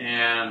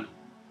 and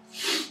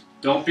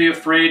don't be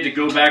afraid to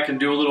go back and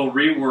do a little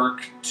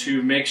rework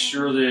to make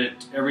sure that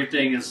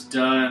everything is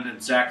done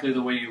exactly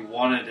the way you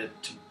wanted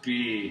it to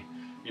be.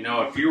 You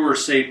know, if you were,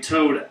 say,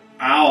 toed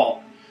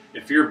out,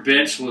 if your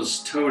bench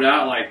was toed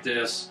out like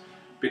this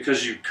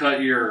because you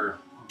cut your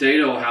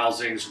dado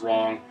housings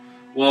wrong,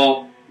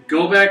 well,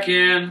 go back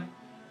in,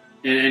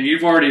 and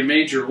you've already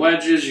made your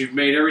wedges, you've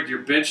made your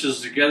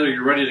benches together,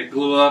 you're ready to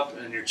glue up,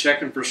 and you're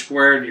checking for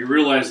square, and you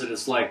realize that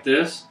it's like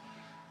this.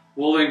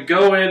 Well, then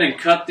go in and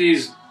cut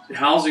these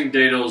housing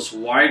dados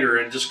wider,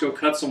 and just go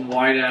cut some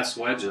wide-ass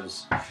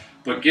wedges.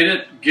 But get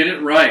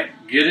it right.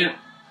 Get it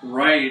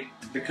right,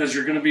 because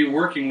you're going to be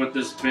working with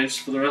this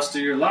bench for the rest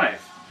of your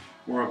life,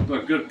 or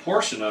a good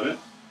portion of it.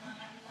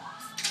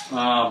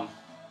 Oh,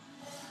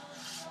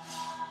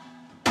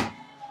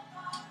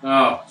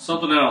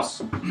 something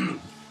else.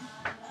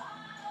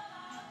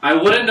 I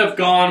wouldn't have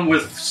gone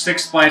with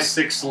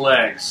 6x6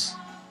 legs.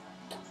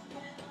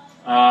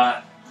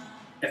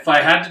 If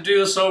I had to do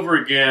this over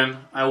again,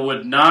 I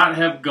would not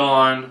have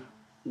gone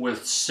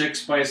with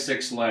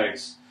 6x6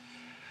 legs.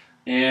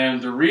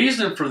 And the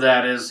reason for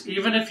that is,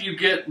 even if you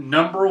get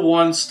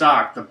 #1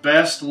 stock, the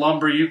best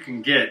lumber you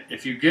can get,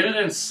 if you get it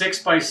in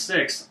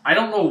 6x6, I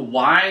don't know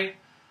why,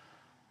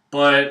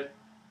 but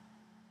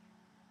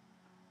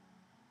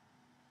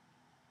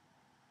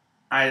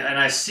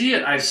I see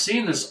it. I've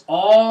seen this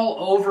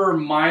all over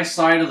my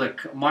side of the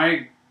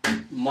my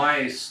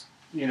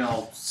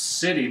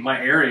city, my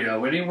area,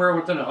 anywhere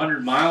within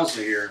 100 miles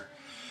of here.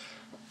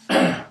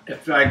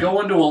 If I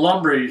go into a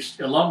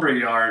lumber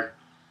yard,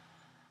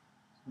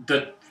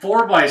 the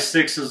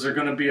 4x6s are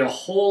going to be a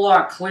whole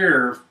lot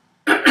clearer,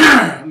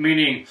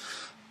 meaning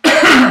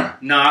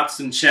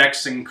knots and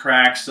checks and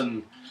cracks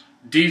and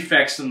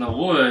defects in the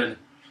wood.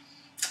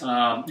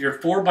 Your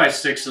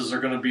 4x6s are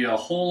going to be a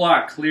whole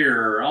lot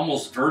clearer,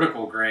 almost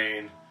vertical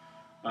grain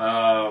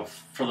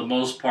for the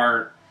most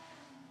part.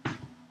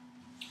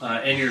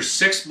 And your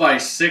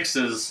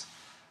 6x6s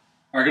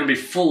are going to be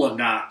full of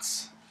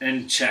knots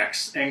and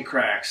checks and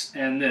cracks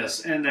and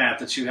this and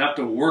that you have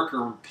to work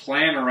or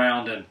plan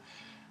around. And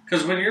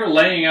because when you're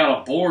laying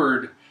out a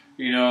board,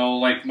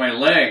 like my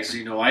legs,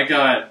 I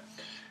got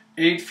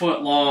 8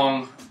 foot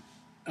long.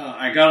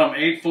 I got them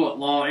 8 foot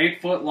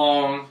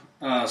long,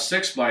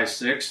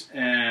 6x6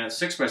 and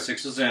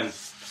 6x6s, and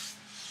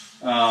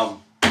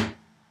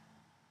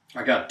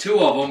I got 2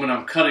 of them, and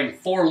I'm cutting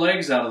 4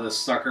 legs out of this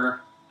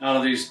sucker, out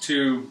of these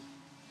 2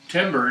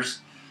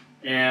 timbers,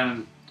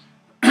 and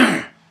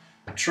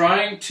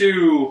trying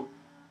to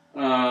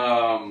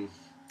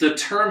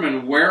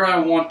determine where I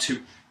want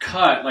to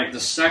cut, like the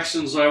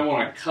sections I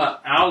want to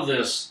cut out of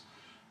this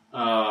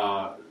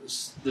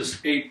this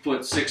 8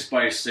 foot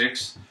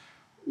 6x6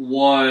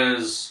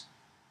 was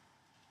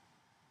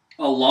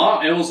a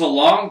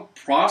long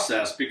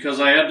process, because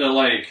I had to,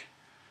 like,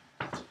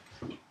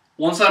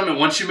 once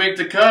you make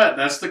the cut,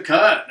 that's the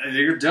cut.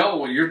 You're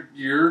dealt with.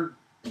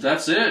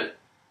 That's it.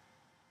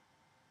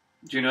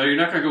 You're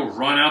not gonna go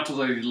run out to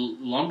the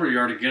lumber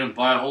yard again and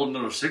buy a whole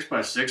another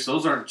 6x6.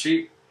 Those aren't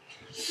cheap.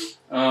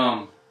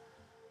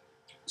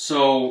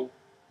 So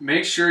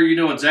make sure you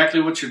know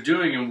exactly what you're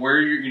doing and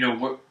where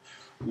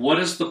what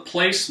is the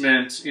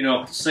placement.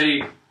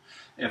 Say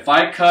if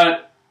I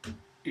cut,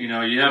 you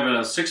have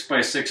a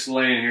 6x6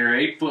 laying here,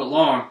 8 foot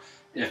long.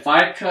 If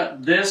I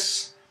cut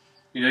this,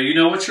 you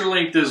know what your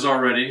length is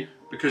already,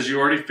 because you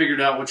already figured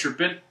out what your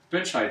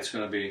bench height's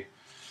going to be.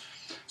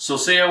 So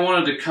say I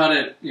wanted to cut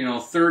it,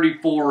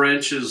 34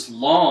 inches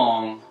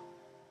long.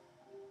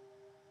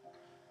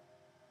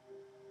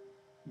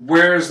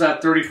 Where is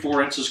that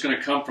 34 inches going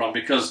to come from?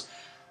 Because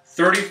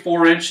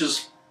 34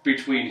 inches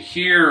between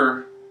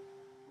here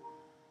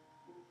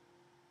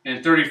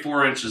and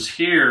 34 inches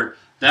here,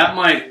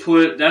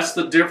 that's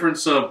the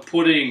difference of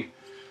putting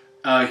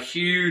a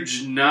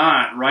huge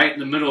knot right in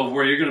the middle of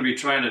where you're going to be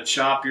trying to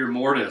chop your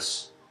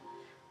mortise.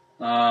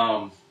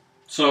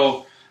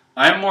 So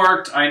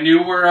I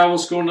knew where I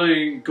was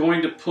going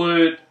to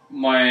put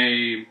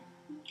my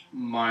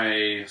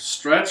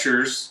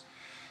stretchers,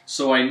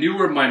 so I knew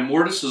where my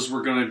mortises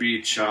were going to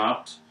be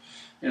chopped,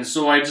 and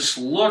so I just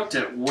looked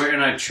at where,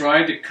 and I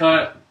tried to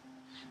cut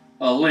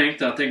a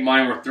length. I think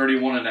mine were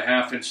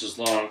 31.5 inches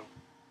long.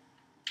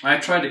 I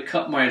tried to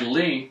cut my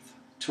length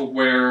to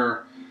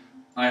where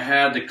I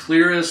had the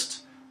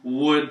clearest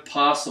wood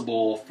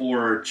possible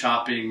for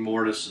chopping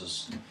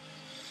mortises.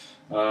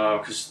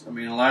 Because,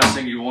 the last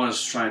thing you want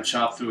is to try and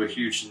chop through a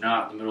huge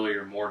knot in the middle of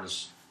your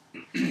mortise.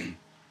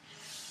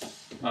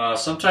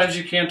 Sometimes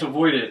you can't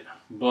avoid it,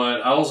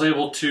 but I was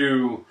able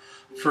to,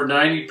 for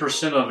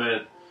 90% of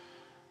it,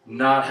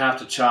 not have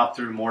to chop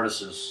through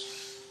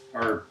mortises,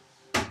 or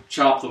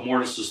chop the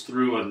mortises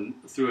through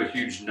a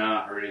huge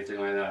knot or anything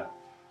like that.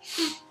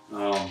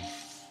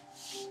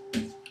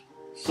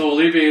 So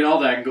alleviate all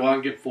that and go out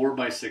and get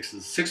 4x6s.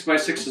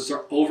 6x6s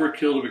are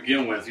overkill to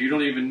begin with. You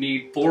don't even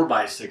need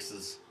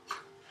 4x6s.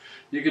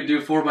 You could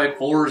do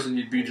 4x4s and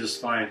you'd be just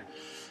fine.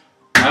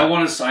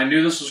 I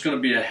knew this was going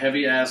to be a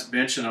heavy ass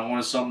bench, and I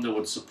wanted something that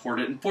would support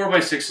it, and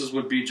 4x6s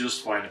would be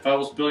just fine. If I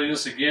was building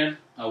this again,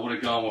 I would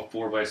have gone with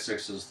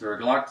 4x6s. They're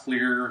a lot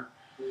clearer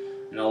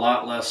and a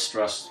lot less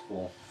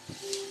stressful.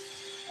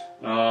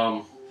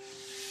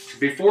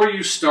 Before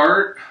you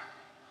start,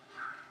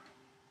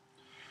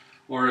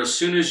 or as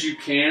soon as you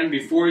can,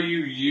 before you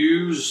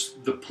use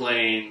the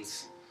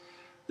planes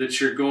that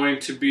you're going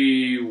to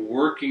be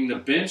working the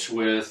bench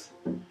with,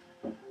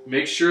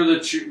 make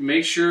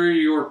sure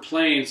your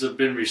planes have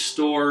been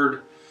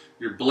restored.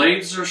 Your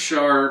blades are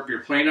sharp. Your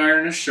plane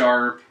iron is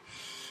sharp.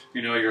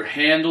 Your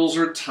handles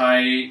are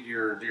tight.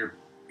 Your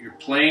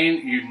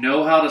plane, you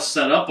know how to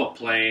set up a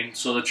plane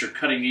so that you're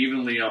cutting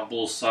evenly on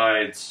both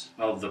sides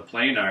of the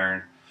plane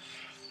iron.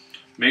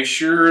 Make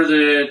sure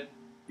that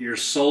your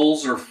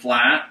soles are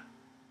flat.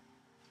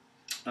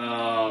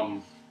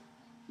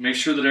 Make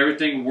sure that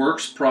everything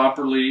works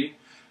properly.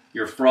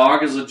 Your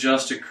frog is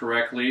adjusted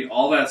correctly.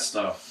 All that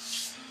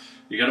stuff.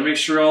 You got to make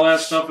sure all that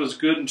stuff is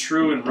good and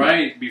true and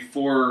right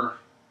before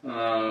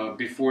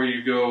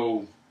you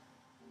go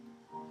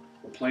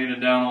planing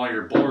down all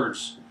your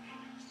boards.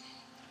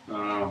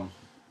 You're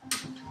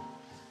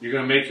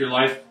gonna make your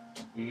life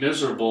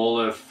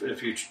miserable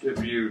if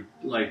you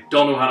like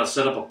don't know how to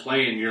set up a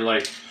plane. You're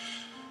like,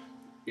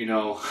 you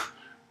know,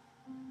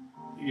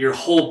 your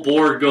whole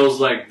board goes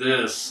like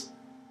this,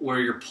 where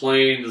your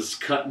plane is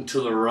cutting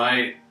to the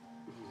right,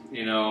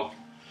 you know,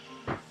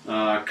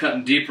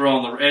 cutting deeper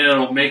on the, and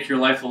it'll make your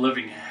life a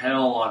living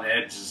hell on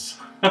edges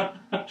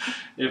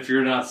if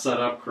you're not set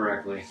up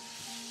correctly.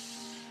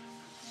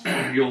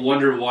 You'll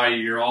wonder why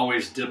you're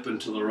always dipping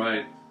to the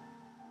right.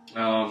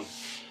 I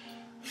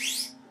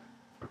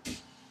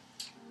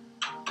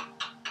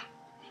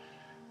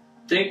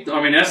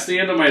mean, that's the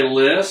end of my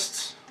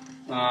list.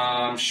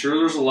 I'm sure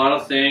there's a lot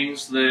of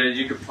things that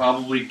you could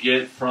probably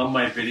get from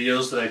my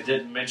videos that I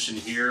didn't mention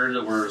here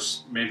that were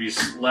maybe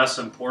less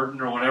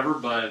important or whatever,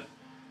 but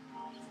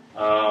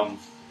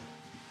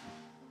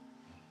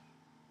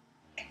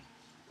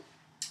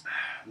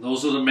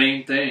those are the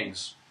main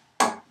things.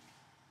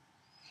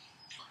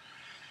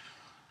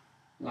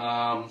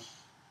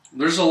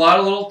 There's a lot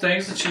of little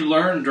things that you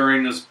learn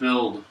during this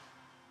build.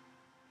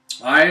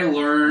 I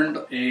learned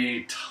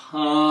a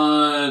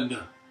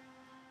ton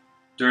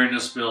during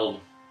this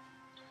build.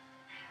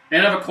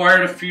 And I've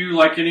acquired a few,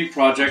 like any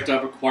project,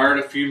 I've acquired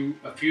a few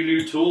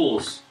new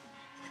tools.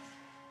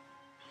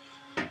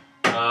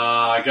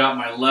 I got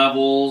my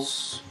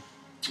levels,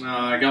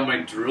 I got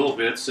my drill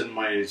bits and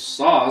my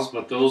saws,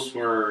 but those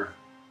were,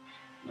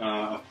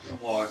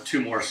 well,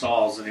 2 more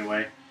saws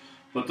anyway,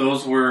 but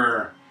those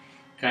were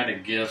kind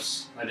of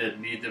gifts. I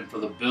didn't need them for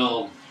the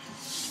build,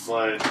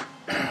 but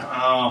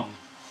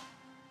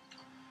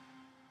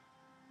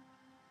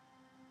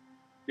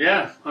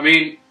yeah, I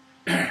mean,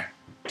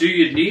 do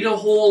you need a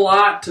whole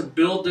lot to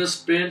build this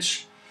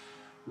bench?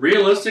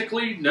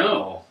 Realistically,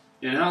 no.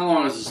 And how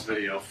long is this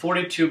video?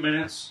 42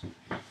 minutes?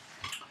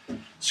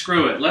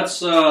 Screw it.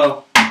 Let's,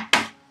 well,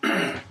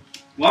 I'm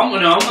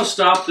gonna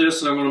stop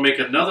this and I'm gonna make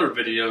another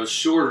video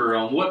shorter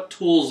on what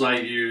tools I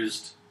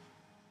used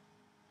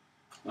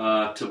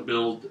to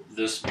build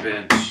this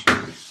bench.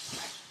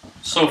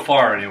 So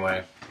far,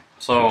 anyway.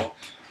 So,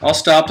 I'll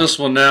stop this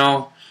one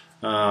now.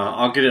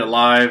 I'll get it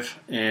live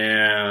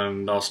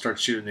and I'll start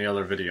shooting the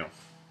other video.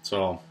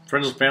 So,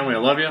 friends and family, I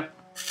love you.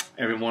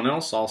 Everyone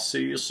else, I'll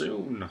see you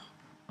soon.